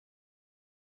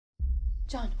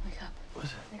John, wake up.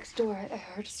 What's it? Next door, I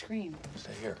heard a scream.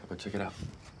 Stay here. I'll go check it out.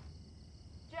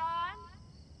 John?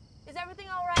 Is everything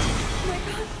all right? Oh my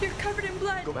God, you're covered in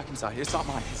blood. Go back inside. It's not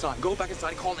mine. It's not. Go back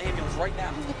inside and call an ambulance right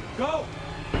now. Go!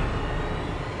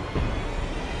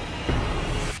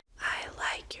 I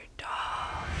like your dolls.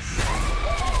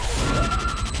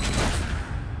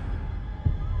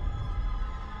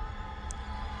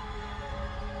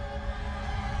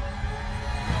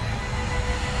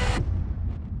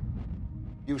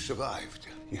 You survived.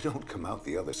 You don't come out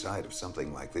the other side of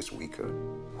something like this weaker.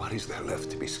 What is there left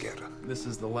to be scared of? This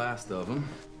is the last of them.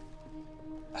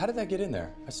 How did that get in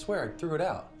there? I swear I threw it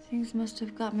out. Things must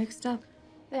have got mixed up.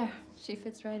 There, she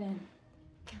fits right in.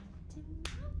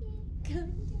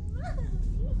 Come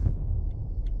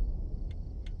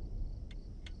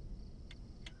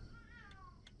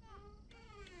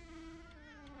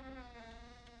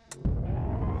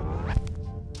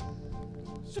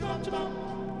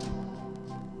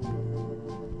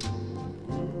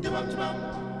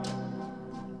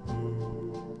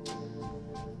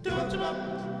to mommy.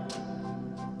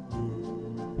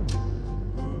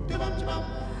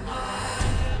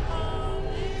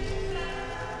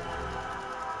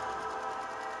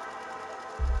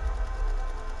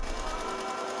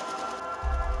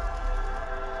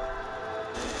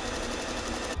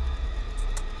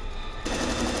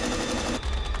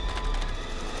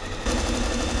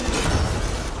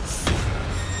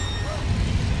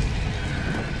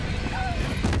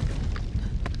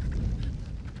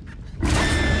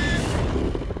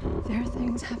 There are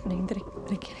things happening that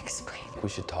I can't explain. We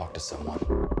should talk to someone.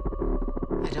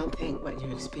 I don't think what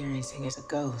you're experiencing is a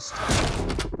ghost.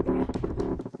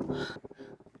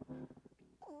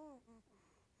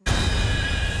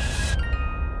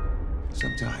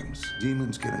 Sometimes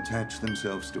demons can attach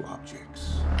themselves to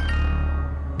objects.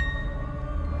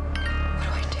 What do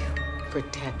I do?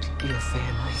 Protect your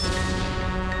family.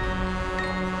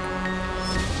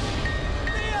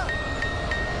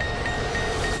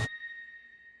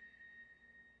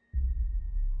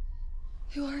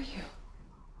 Who are you?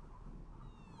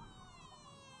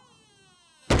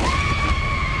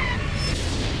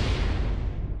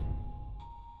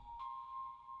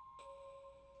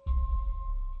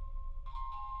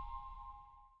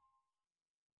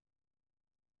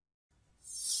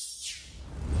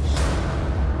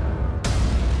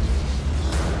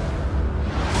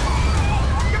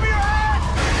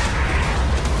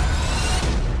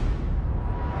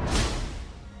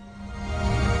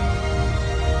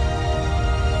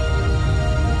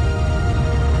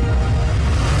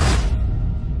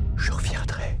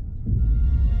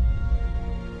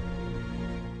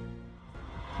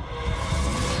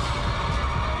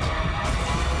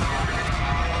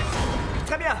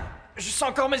 Très bien, je sens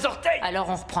encore mes orteils. Alors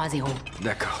on reprend à zéro.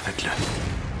 D'accord, faites-le.